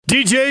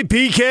DJ,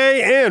 PK,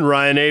 and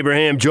Ryan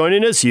Abraham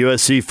joining us,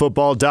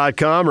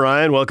 USCFootball.com.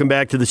 Ryan, welcome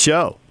back to the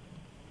show.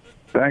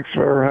 Thanks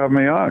for having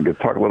me on. Get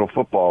to talk a little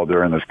football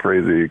during this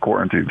crazy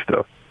quarantine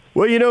stuff.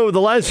 Well,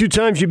 the last few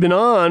times you've been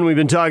on, we've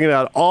been talking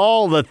about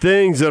all the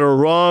things that are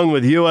wrong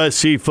with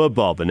USC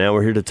football, but now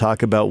we're here to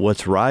talk about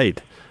what's right.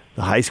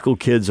 The high school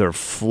kids are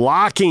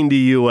flocking to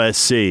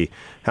USC.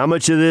 How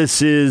much of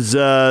this is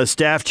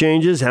staff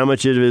changes? How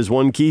much of it is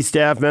one key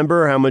staff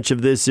member? How much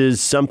of this is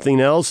something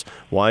else?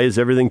 Why is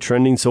everything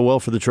trending so well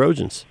for the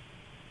Trojans?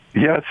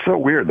 Yeah, it's so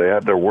weird. They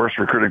had their worst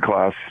recruiting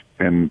class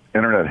in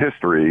internet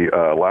history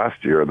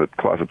last year, the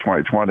class of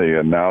 2020,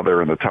 and now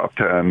they're in the top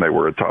 10. They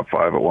were a top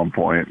 5 at one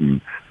point,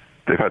 and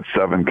they've had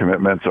 7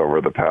 commitments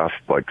over the past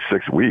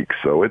 6 weeks.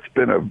 So it's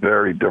been a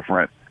very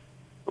different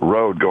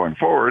road going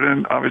forward.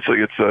 And obviously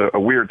it's a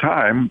weird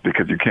time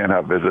because you can't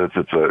have visits.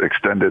 It's an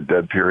extended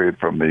dead period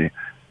from the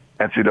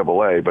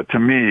NCAA. But to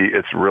me,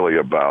 it's really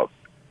about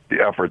the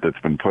effort that's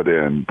been put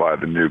in by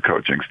the new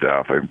coaching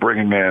staff.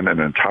 Bringing in an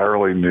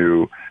entirely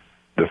new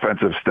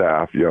defensive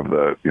staff. You have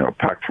the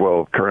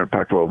Pac-12, current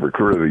Pac-12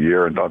 recruiter of the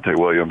year, and Dante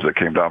Williams that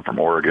came down from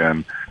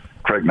Oregon.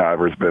 Craig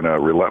Niver's been a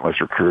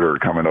relentless recruiter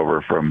coming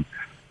over from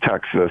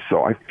Texas.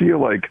 So I feel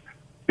like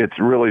it's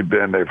really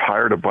been, they've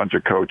hired a bunch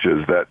of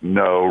coaches that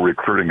know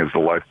recruiting is the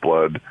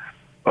lifeblood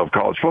of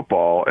college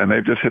football, and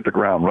they've just hit the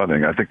ground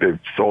running. I think they've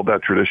sold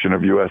that tradition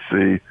of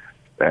USC,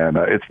 and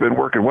it's been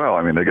working well.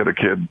 I mean, they get a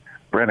kid,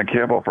 Brandon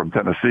Campbell from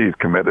Tennessee,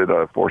 committed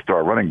a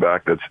 4-star running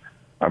back that's,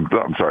 I'm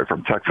sorry,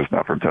 from Texas,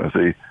 not from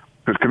Tennessee,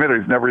 who's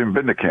committed. He's never even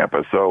been to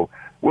campus. So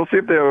we'll see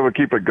if they ever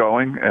keep it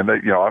going. And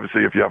they,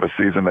 obviously if you have a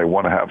season, they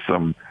want to have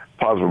some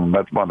positive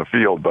momentum on the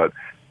field, but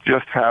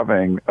just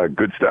having a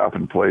good staff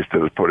in place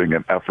that is putting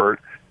in effort,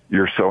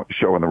 you're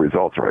showing the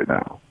results right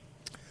now.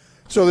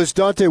 So this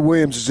Dante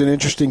Williams is an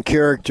interesting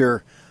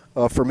character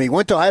for me.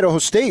 Went to Idaho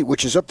State,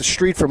 which is up the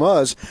street from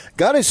us.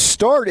 Got his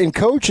start in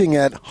coaching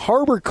at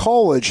Harbor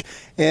College,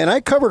 and I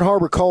covered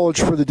Harbor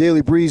College for the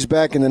Daily Breeze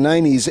back in the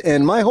 90s,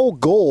 and my whole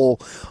goal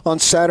on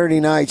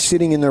Saturday night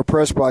sitting in their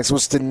press box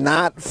was to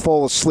not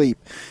fall asleep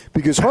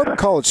because Harbor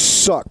College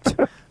sucked.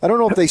 I don't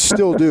know if they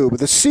still do, but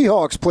the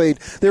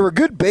Seahawks they were a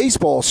good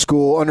baseball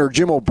school under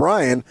Jim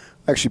O'Brien.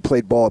 Actually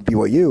played ball at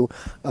BYU,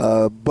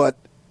 but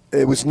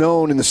it was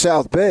known in the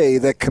South Bay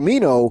that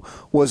Camino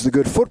was the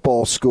good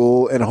football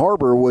school and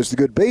Harbor was the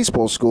good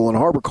baseball school, and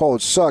Harbor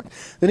College sucked.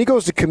 Then he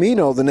goes to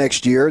Camino the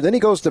next year. Then he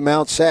goes to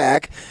Mount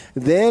Sac,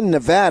 then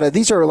Nevada.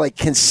 These are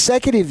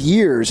consecutive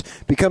years,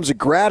 becomes a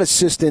grad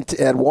assistant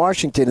at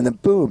Washington, and then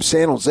boom,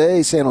 San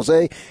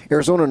Jose,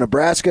 Arizona,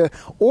 Nebraska,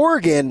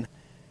 Oregon.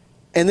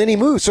 And then he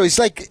moves. So he's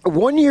a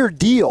 1-year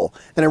deal.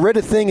 And I read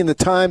a thing in the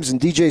Times, and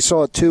DJ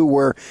saw it too,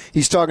 where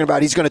he's talking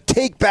about he's going to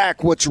take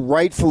back what's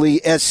rightfully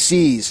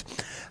SC's.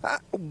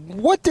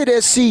 What did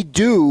SC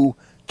do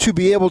to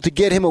be able to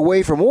get him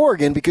away from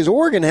Oregon? Because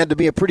Oregon had to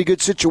be a pretty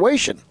good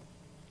situation.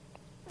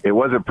 It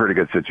was a pretty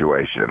good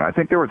situation. I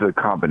think there was a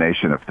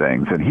combination of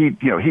things. And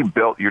he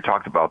built, you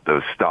talked about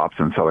those stops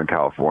in Southern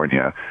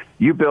California.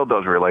 You build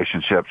those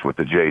relationships with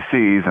the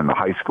JCs and the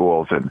high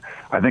schools, and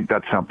I think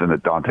that's something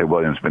that Dante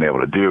Williams has been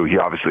able to do. He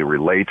obviously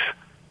relates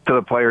to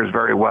the players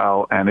very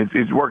well, and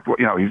he's worked,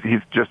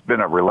 he's just been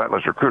a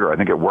relentless recruiter. I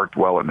think it worked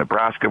well in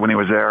Nebraska when he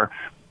was there,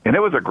 and it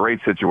was a great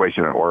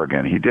situation in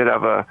Oregon. He did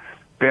have a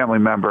family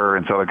member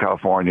in Southern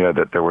California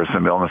that there were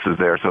some illnesses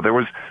there, so there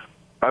was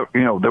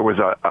there was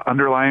a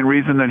underlying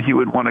reason that he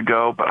would want to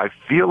go, but I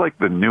feel like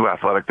the new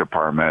athletic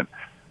department,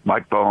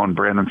 Mike Bohn,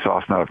 Brandon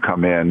Sosna have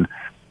come in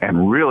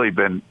and really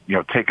been,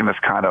 taking this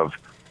kind of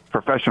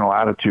professional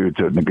attitude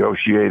to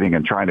negotiating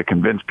and trying to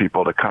convince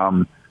people to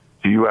come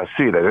to USC.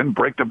 They didn't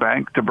break the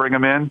bank to bring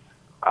him in.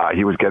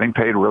 He was getting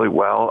paid really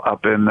well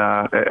up in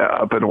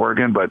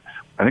Oregon, but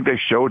I think they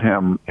showed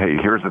him, hey,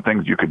 here's the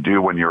things you could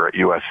do when you're at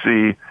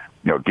USC.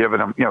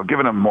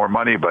 Giving him more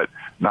money, but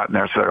not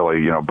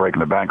necessarily,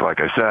 breaking the bank, like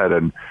I said,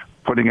 and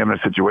putting him in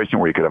a situation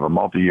where he could have a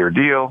multi-year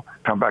deal,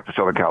 come back to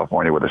Southern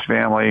California with his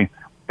family,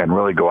 and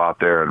really go out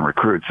there and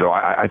recruit. So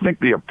I think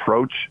the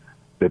approach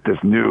that this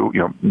new,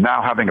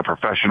 now having a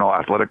professional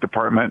athletic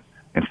department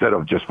instead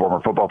of just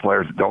former football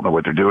players that don't know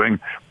what they're doing,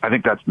 I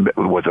think that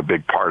was a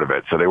big part of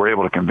it. So they were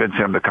able to convince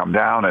him to come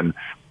down, and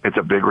it's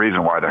a big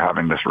reason why they're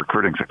having this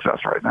recruiting success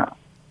right now.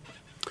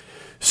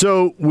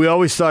 So we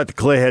always thought the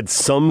Clay had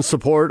some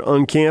support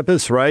on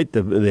campus, right?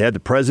 They had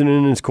the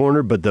president in his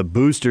corner, but the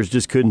boosters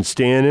just couldn't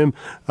stand him.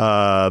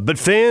 But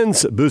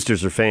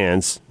boosters are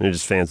fans. They're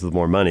just fans with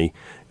more money,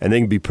 and they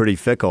can be pretty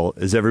fickle.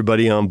 Is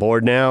everybody on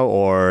board now,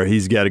 or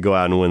he's got to go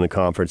out and win the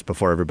conference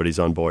before everybody's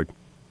on board?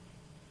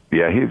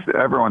 Yeah,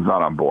 everyone's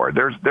not on board.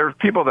 There's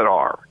people that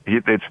are.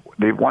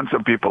 They've won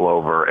some people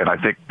over, and I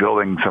think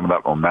building some of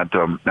that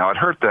momentum. Now, it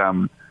hurt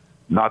them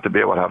not to be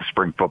able to have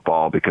spring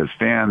football because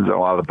fans, a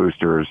lot of the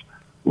boosters,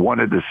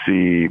 wanted to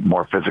see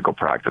more physical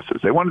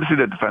practices. They wanted to see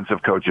the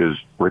defensive coaches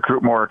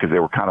recruit more because they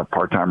were kind of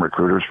part-time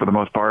recruiters for the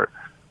most part.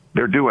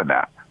 They're doing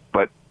that.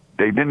 But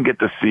they didn't get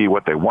to see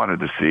what they wanted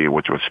to see,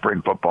 which was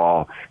spring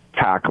football,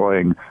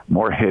 tackling,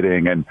 more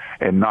hitting, and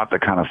not the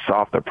kind of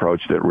soft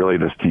approach that really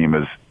this team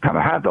has kind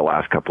of had the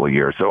last couple of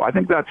years. So I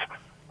think that's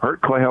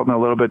hurt Clay Helton a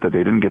little bit, that they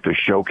didn't get to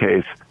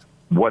showcase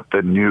what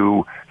the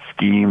new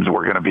schemes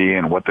were going to be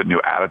and what the new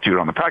attitude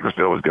on the practice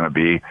field was going to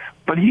be.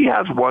 But he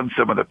has won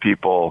some of the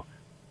people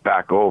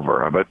back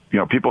over. But,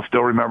 people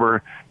still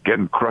remember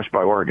getting crushed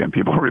by Oregon.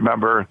 People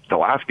remember the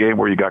last game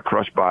where you got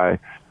crushed by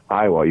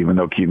Iowa, even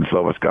though Keaton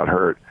Slovis got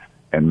hurt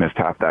and missed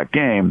half that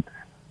game.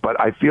 But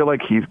I feel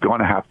like he's going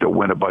to have to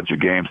win a bunch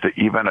of games to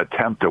even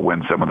attempt to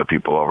win some of the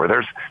people over.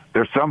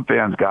 There's some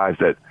fans, guys,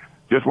 that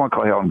just want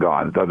Clay Helton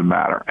gone. It doesn't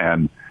matter.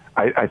 And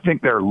I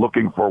think they're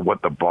looking for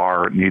what the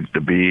bar needs to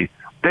be.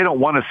 They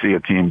don't want to see a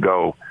team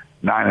go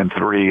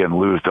 9-3 and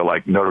lose to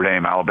like Notre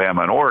Dame,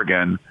 Alabama, and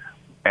Oregon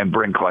and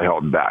bring Clay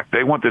Helton back.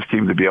 They want this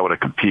team to be able to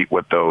compete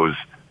with those,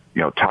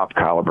 top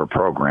caliber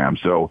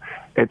programs. So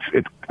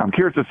I'm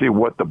curious to see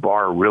what the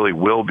bar really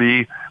will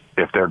be,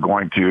 if they're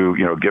going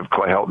to, give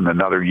Clay Helton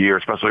another year,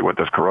 especially with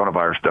this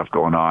coronavirus stuff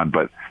going on.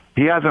 But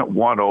he hasn't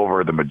won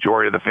over the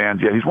majority of the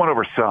fans yet. He's won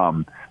over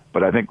some,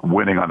 but I think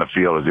winning on the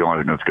field is the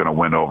only thing that's going to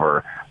win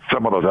over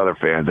some of those other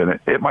fans. And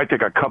it might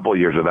take a couple of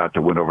years of that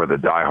to win over the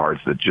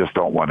diehards that just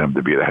don't want him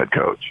to be the head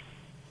coach.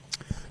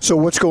 So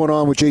what's going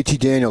on with JT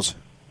Daniels?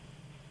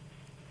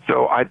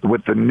 So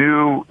with the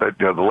new,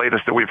 the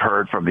latest that we've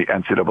heard from the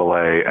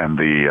NCAA and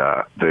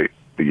the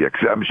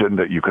exemption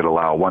that you could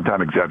allow,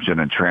 one-time exemption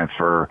and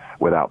transfer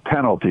without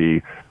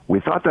penalty, we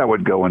thought that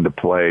would go into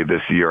play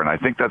this year. And I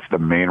think that's the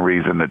main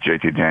reason that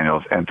JT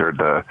Daniels entered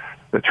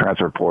the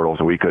transfer portal,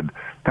 so we could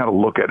kind of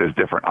look at his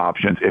different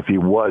options if he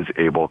was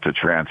able to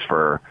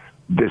transfer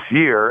this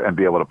year and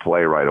be able to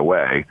play right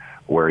away,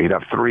 where he'd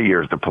have 3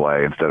 years to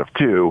play instead of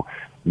 2.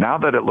 Now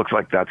that it looks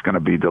like that's going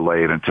to be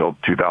delayed until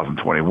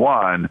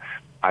 2021,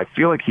 I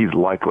feel like he's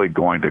likely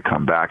going to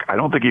come back. I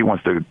don't think he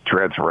wants to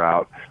transfer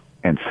out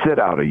and sit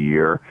out a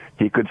year.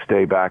 He could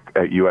stay back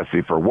at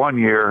USC for 1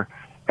 year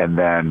and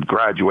then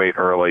graduate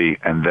early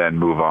and then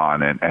move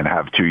on and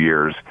have 2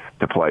 years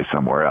to play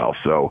somewhere else.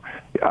 So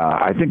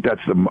I think that's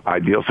the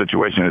ideal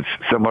situation.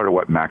 It's similar to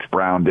what Max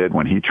Brown did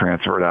when he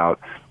transferred out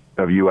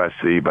of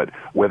USC, but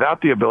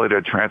without the ability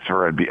to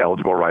transfer and be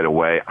eligible right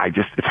away,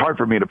 it's hard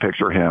for me to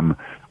picture him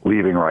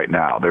leaving right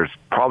now. There's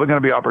probably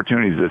going to be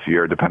opportunities this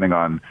year, depending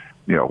on,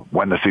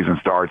 when the season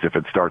starts, if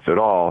it starts at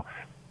all,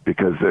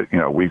 because,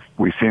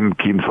 we've seen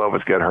Keaton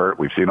Slovis get hurt.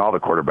 We've seen all the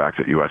quarterbacks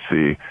at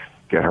USC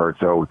get hurt.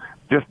 So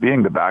just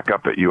being the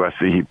backup at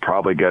USC, he'd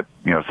probably get,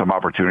 some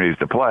opportunities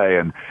to play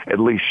and at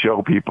least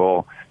show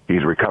people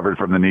he's recovered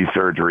from the knee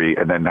surgery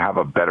and then have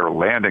a better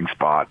landing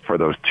spot for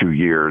those 2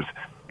 years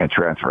and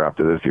transfer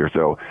after this year.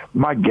 So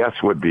my guess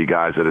would be,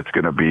 guys, that it's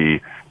going to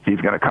be, he's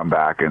going to come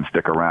back and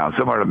stick around.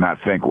 Similar to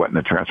Matt Fink went in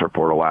the transfer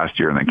portal last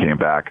year and then came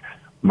back.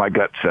 My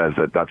gut says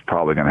that that's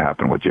probably going to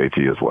happen with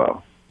JT as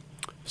well.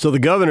 So the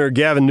governor,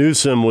 Gavin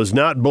Newsom, was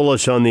not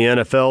bullish on the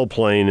NFL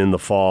playing in the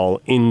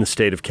fall in the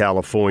state of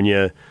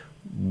California.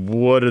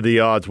 What are the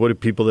odds? What do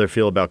people there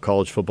feel about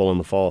college football in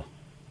the fall?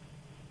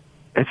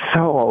 It's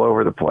so all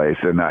over the place,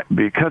 and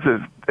because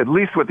at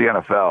least with the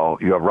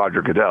NFL, you have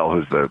Roger Goodell,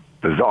 who's the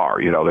czar.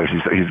 He's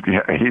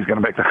going to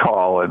make the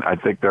call, and I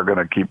think they're going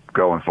to keep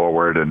going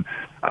forward. And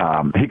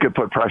he could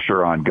put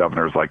pressure on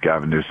governors like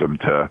Gavin Newsom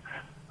to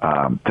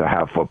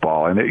have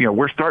football. And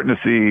we're starting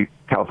to see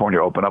California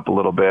open up a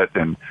little bit,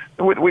 and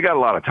we got a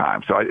lot of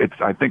time. So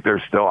I think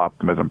there's still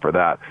optimism for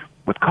that.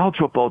 With college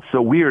football, it's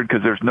so weird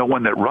because there's no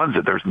one that runs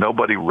it. There's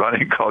nobody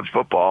running college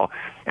football,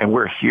 and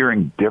we're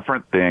hearing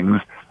different things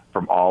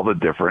from all the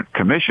different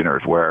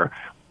commissioners, where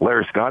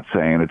Larry Scott's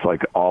saying it's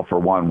like all for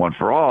one, one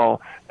for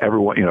all.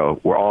 Everyone,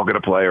 we're all going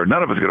to play or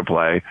none of us going to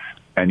play.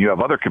 And you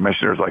have other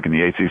commissioners like in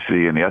the ACC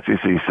and the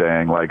SEC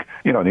saying like,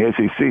 in the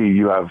ACC,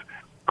 you have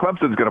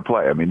Clemson's going to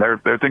play. I mean, their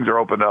things are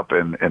opened up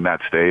in that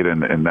state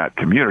and in that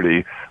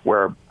community,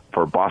 where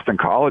for Boston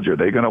College, are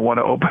they going to want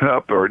to open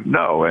up or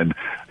no? And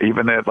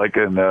even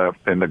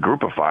in the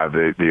group of five,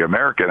 the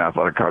American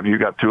Athletic Conference, you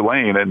got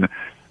Tulane and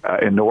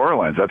in New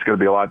Orleans. That's going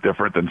to be a lot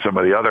different than some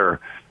of the other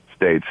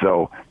states.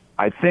 So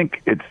I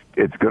think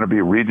it's going to be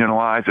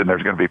regionalized, and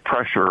there's going to be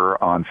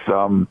pressure on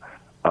some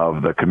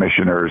of the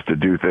commissioners to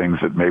do things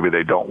that maybe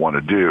they don't want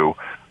to do.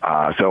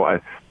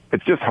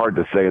 It's just hard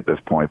to say at this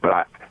point,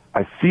 but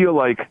I feel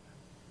like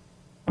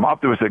I'm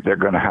optimistic they're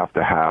going to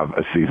have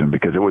a season,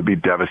 because it would be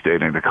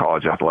devastating to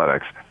college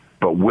athletics.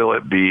 But will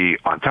it be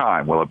on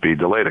time? Will it be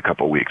delayed a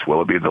couple of weeks?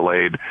 Will it be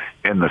delayed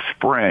in the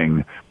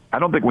spring? I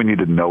don't think we need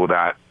to know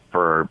that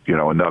for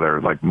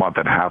another month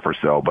and a half or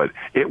so, but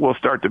it will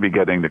start to be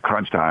getting to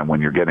crunch time when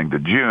you're getting to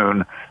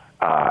June,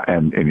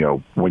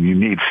 and when you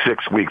need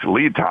 6 weeks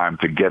lead time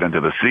to get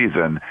into the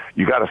season,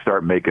 you got to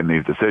start making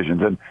these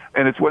decisions,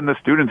 and it's when the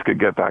students could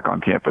get back on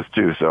campus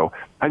too. So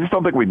I just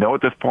don't think we know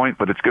at this point,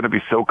 but it's going to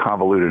be so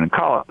convoluted in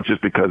college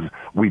just because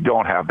we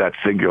don't have that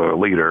singular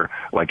leader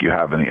like you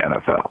have in the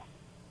NFL.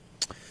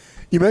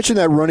 You mentioned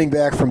that running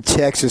back from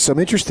Texas. I'm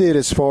interested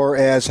as far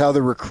as how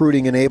they're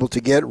recruiting and able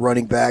to get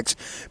running backs,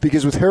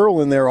 because with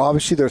Harrell in there,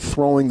 obviously they're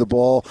throwing the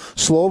ball.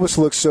 Slovis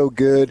looks so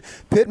good.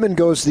 Pittman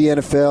goes to the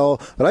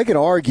NFL, but I can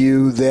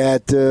argue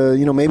that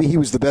maybe he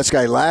was the best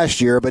guy last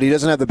year, but he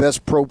doesn't have the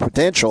best pro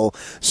potential.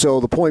 So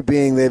the point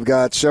being, they've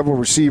got several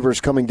receivers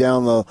coming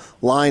down the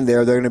line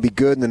there. They're going to be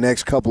good in the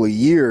next couple of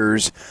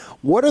years.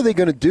 What are they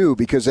going to do?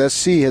 Because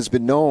SC has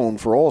been known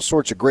for all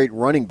sorts of great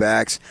running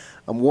backs.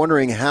 I'm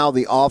wondering how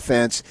the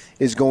offense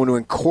is going to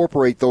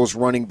incorporate those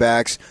running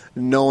backs,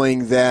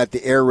 knowing that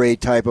the air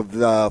raid type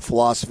of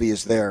philosophy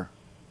is there.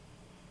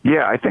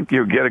 Yeah, I think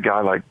you get a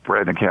guy like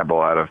Brandon Campbell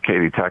out of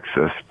Katy,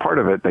 Texas. Part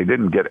of it, they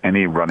didn't get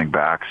any running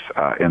backs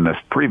in this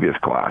previous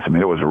class. I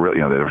mean, it was a really,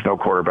 there was no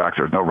quarterbacks,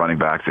 there was no running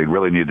backs. They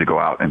really needed to go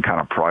out and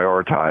kind of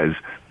prioritize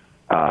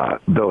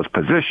those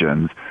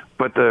positions.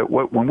 But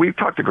when we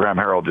talked to Graham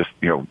Harrell just,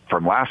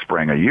 from last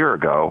spring, a year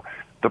ago,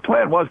 the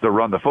plan was to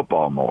run the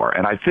football more.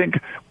 And I think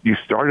you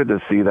started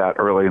to see that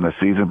early in the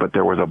season, but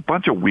there was a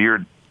bunch of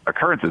weird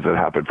occurrences that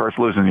happened. First,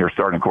 losing your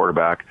starting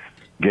quarterback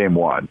game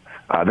one.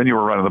 Then you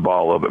were running the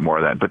ball a little bit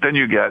more then. But then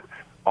you get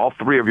all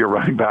three of your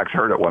running backs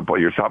hurt at one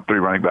point. Your top three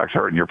running backs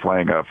hurt, and you're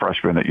playing a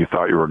freshman that you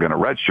thought you were going to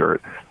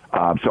redshirt.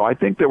 So I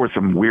think there were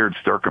some weird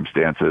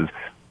circumstances.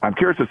 I'm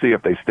curious to see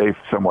if they stay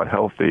somewhat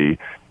healthy.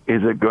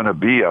 Is it going to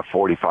be a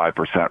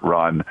 45%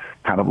 run,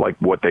 kind of like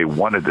what they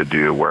wanted to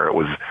do, where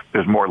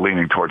there's more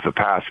leaning towards the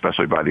pass,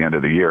 especially by the end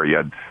of the year? You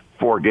had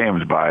 4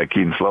 games by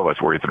Keaton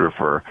Slovis where he threw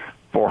for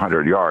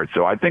 400 yards.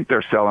 So I think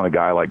they're selling a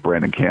guy like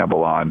Brandon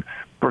Campbell on.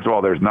 First of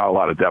all, there's not a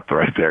lot of depth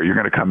right there. You're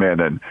going to come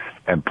in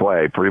and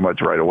play pretty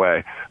much right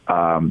away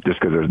just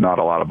because there's not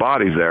a lot of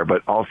bodies there,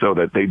 but also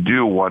that they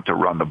do want to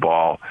run the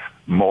ball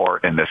more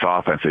in this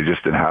offense. They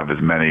just didn't have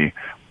as many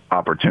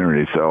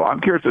opportunities. So I'm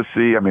curious to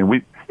see. I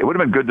mean, it would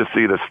have been good to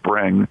see this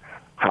spring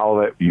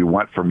how that you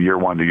went from year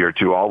one to year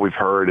two. All we've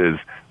heard is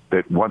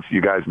that once you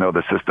guys know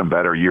the system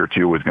better, year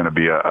two was going to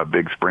be a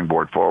big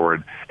springboard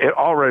forward. It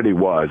already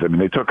was. I mean,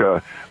 they took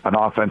an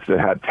offense that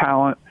had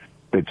talent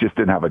that just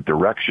didn't have a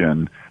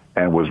direction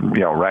and was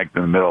ranked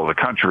in the middle of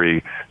the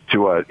country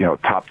to a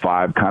top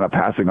 5 kind of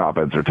passing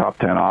offense or top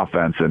 10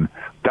 offense, and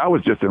that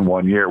was just in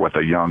 1 year with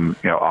a young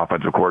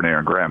offensive coordinator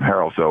in Graham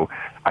Harrell. So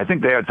I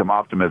think they had some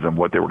optimism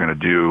what they were going to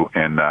do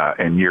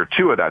in year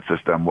 2 of that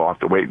system. We'll have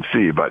to wait and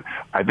see, but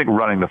I think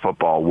running the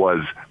football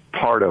was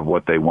part of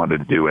what they wanted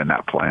to do in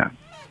that plan.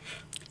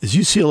 Is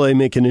UCLA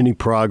making any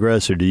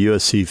progress, or do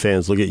USC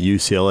fans look at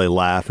UCLA,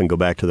 laugh, and go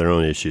back to their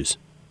own issues?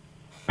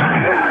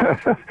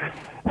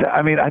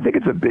 I mean, I think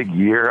it's a big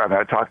year. I mean,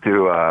 I talked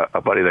to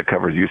a buddy that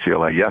covers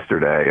UCLA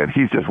yesterday, and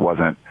he just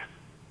wasn't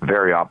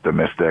very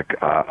optimistic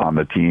on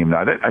the team.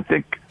 Now, I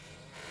think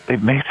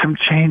they've made some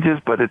changes,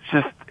 but it's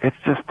just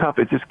tough.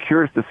 It's just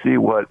curious to see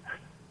what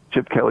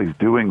Chip Kelly's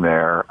doing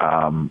there.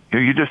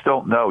 You just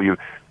don't know.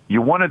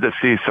 You wanted to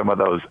see some of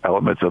those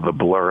elements of the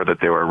blur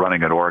that they were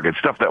running at Oregon,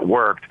 stuff that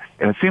worked,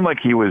 and it seemed like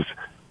he was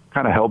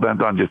kind of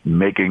hell-bent on just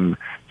making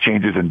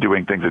changes and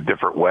doing things a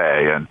different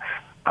way. And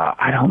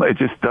I don't know. It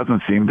just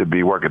doesn't seem to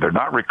be working. They're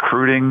not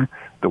recruiting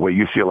the way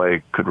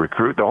UCLA could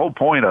recruit. The whole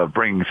point of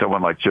bringing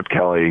someone like Chip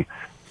Kelly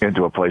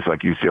into a place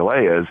like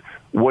UCLA is,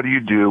 what do you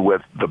do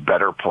with the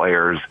better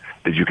players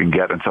that you can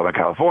get in Southern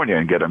California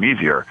and get them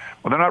easier?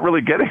 Well, they're not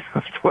really getting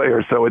those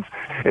players, so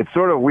it's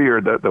sort of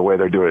weird the way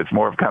they're doing it. It's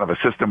more of kind of a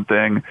system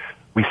thing.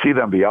 We see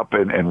them be up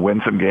and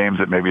win some games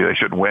that maybe they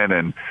shouldn't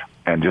win,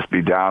 and just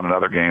be down in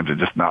other games and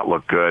just not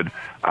look good.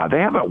 They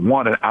haven't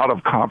won an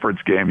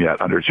out-of-conference game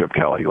yet under Chip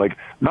Kelly, like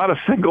not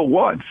a single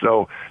one.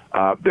 So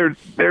there's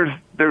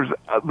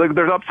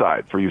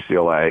upside for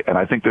UCLA, and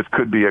I think this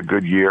could be a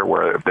good year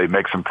where if they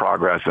make some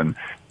progress and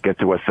get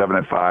to a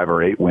 7-5 or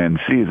 8-win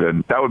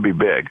season, that would be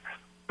big.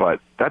 But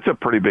that's a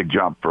pretty big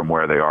jump from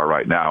where they are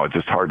right now. It's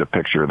just hard to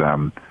picture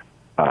them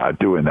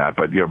doing that.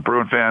 But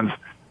Bruin fans,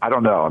 I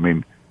don't know. I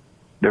mean,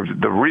 the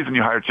reason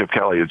you hired Chip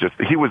Kelly is just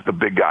he was the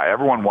big guy.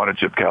 Everyone wanted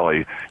Chip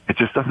Kelly. It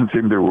just doesn't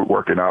seem to be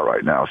working out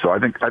right now. So I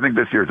think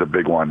this year is a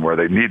big one where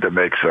they need to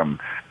make some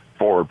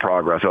forward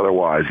progress.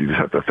 Otherwise, you just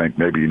have to think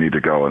maybe you need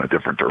to go in a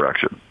different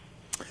direction.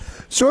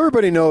 So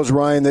everybody knows,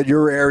 Ryan, that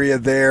your area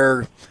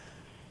there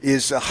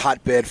is a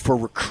hotbed for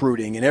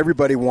recruiting, and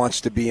everybody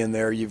wants to be in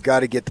there. You've got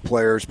to get the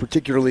players,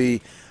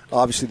 particularly,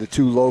 obviously, the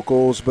 2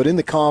 locals, but in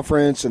the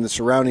conference and the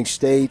surrounding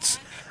states.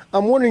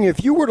 I'm wondering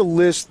if you were to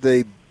list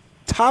the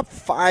top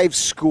 5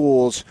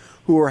 schools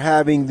who are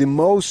having the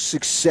most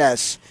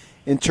success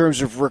in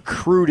terms of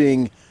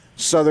recruiting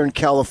Southern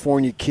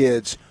California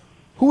kids,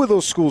 who would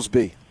those schools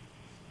be?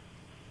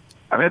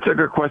 I mean, it's a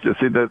good question.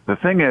 See, the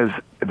thing is,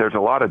 there's a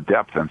lot of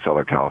depth in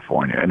Southern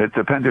California, and it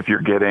depends if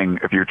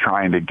you're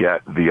trying to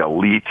get the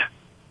elite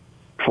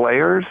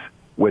players,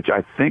 which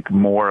I think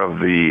more of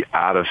the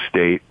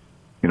out-of-state,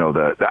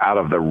 the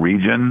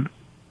out-of-the-region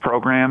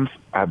programs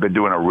have been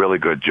doing a really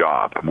good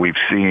job. We've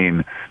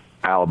seen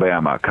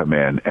Alabama come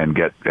in and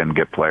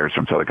get players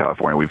from Southern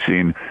California. We've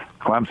seen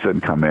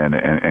Clemson come in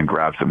and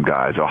grab some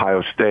guys.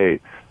 Ohio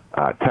State,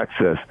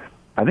 Texas.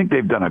 I think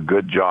they've done a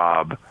good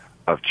job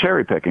of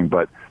cherry picking,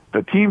 but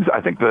the teams,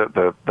 I think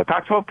the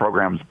Pac-12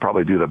 programs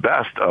probably do the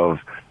best of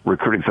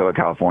recruiting Southern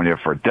California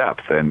for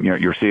depth. And,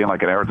 you're seeing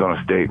like an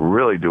Arizona State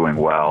really doing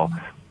well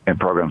in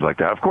programs like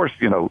that. Of course,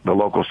 the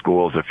local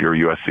schools, if you're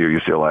USC or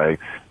UCLA,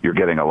 you're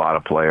getting a lot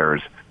of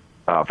players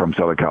from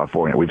Southern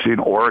California. We've seen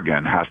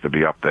Oregon has to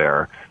be up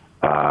there,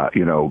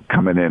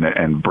 coming in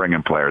and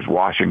bringing players.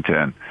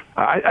 Washington.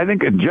 I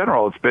think in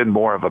general, it's been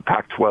more of a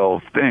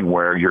Pac-12 thing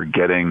where you're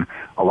getting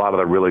a lot of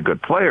the really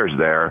good players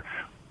there.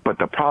 But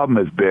the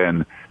problem has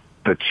been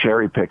the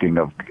cherry picking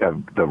of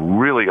the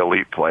really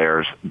elite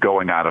players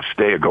going out of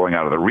state, going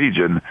out of the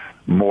region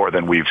more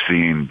than we've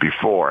seen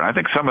before. And I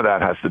think some of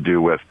that has to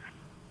do with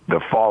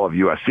the fall of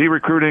USC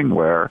recruiting,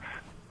 where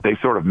they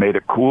sort of made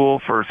it cool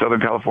for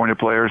Southern California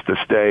players to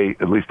stay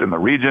at least in the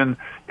region.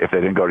 If they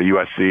didn't go to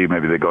USC,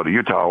 maybe they go to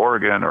Utah,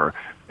 Oregon, or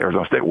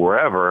Arizona State,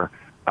 wherever.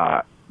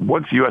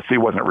 Once USC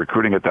wasn't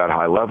recruiting at that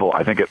high level,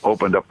 I think it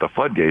opened up the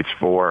floodgates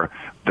for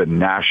the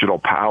national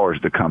powers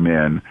to come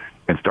in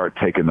and start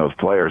taking those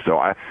players. So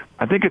I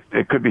think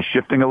it could be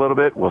shifting a little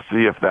bit. We'll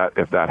see if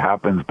that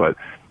happens, but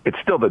it's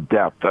still the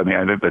depth. I mean,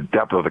 I think the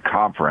depth of the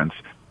conference,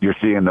 you're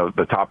seeing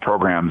the top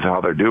programs,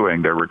 how they're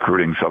doing. They're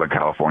recruiting Southern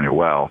California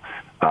well.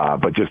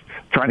 But just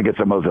trying to get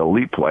some of those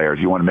elite players,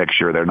 you want to make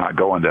sure they're not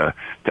going to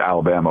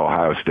Alabama,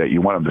 Ohio State.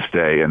 You want them to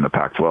stay in the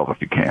Pac-12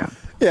 if you can.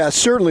 Yeah,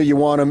 certainly you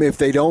want them, if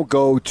they don't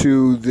go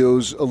to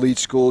those elite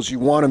schools, you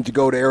want them to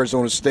go to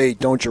Arizona State,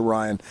 don't you,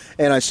 Ryan?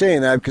 And I'm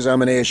saying that because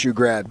I'm an ASU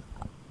grad.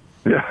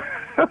 Yeah.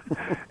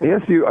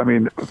 ASU, I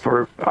mean,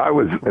 I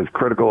was as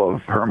critical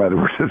of Herm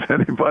Edwards as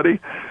anybody.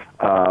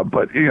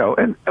 But,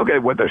 and okay,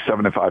 what they're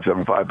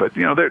 7-5,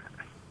 but,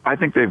 I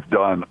think they've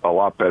done a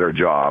lot better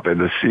job. And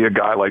to see a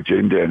guy like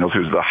Jaden Daniels,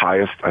 who's the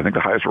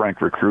highest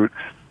ranked recruit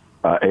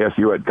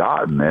ASU had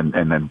gotten,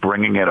 and then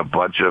bringing in a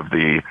bunch of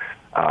the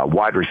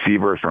wide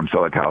receivers from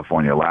Southern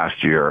California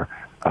last year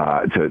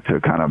to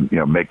kind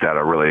of, make that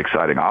a really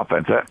exciting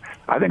offense.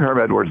 I think Herm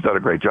Edwards done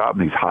a great job,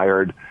 and he's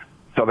hired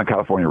Southern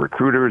California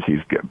recruiters.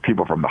 He's got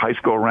people from the high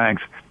school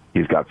ranks.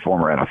 He's got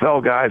former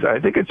NFL guys. I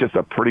think it's just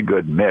a pretty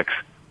good mix.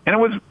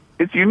 And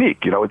it's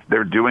unique.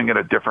 They're doing it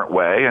a different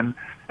way. And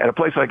at a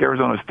place like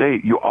Arizona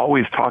State, you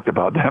always talked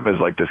about them as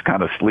like this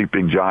kind of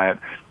sleeping giant,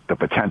 the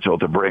potential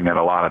to bring in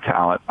a lot of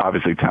talent.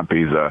 Obviously,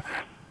 Tempe's a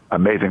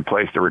amazing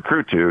place to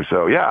recruit to.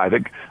 So, yeah, I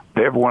think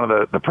they have one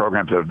of the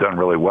programs that have done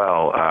really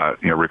well,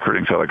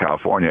 recruiting Southern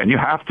California. And you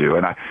have to.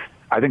 And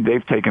I think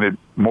they've taken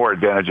more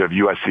advantage of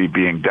USC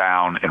being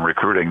down in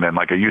recruiting than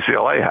like a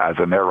UCLA has,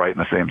 and they're right in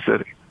the same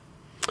city.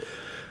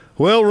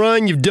 Well,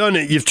 Ryan, you've done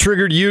it. You've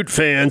triggered Ute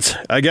fans.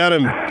 I've got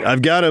them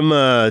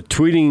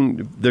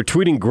tweeting. They're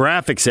tweeting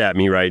graphics at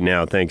me right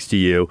now, thanks to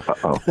you.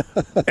 Uh-oh.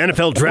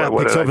 NFL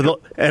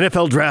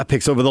draft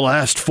picks over the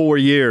last 4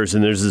 years,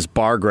 and there's this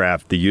bar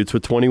graph: the Utes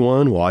with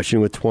 21,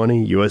 Washington with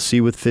 20,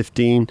 USC with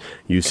 15,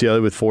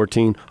 UCLA with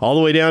 14, all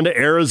the way down to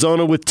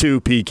Arizona with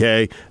 2.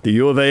 PK, the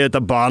U of A at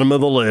the bottom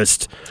of the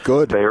list.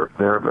 Good.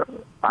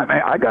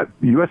 I got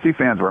USC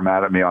fans were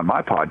mad at me on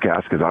my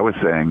podcast because I was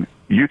saying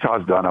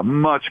Utah's done a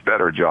much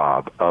better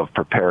job of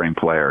preparing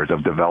players,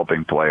 of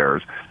developing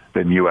players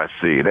than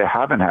USC. They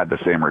haven't had the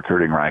same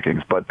recruiting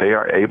rankings, but they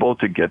are able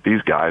to get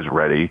these guys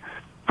ready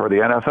for the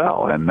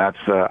NFL. And that's,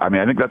 I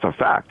think that's a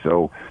fact.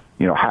 So,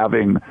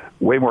 having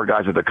way more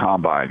guys at the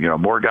combine,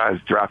 more guys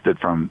drafted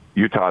from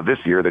Utah this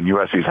year than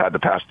USC's had the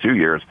past 2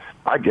 years.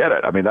 I get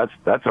it. I mean,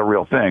 that's a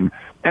real thing.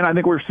 And I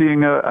think we're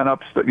seeing an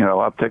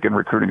uptick in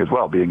recruiting as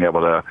well, being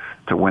able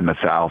to win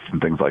the South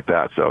and things like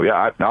that. So,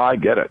 yeah, I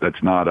get it.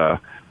 That's not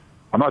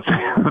I'm not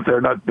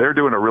saying that they're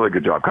doing a really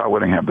good job. Kyle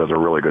Whittingham does a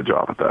really good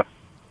job at that.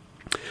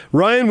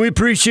 Ryan, we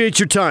appreciate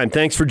your time.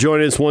 Thanks for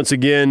joining us once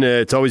again.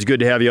 It's always good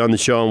to have you on the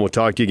show, and we'll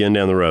talk to you again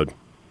down the road.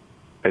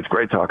 It's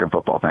great talking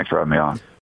football. Thanks for having me on.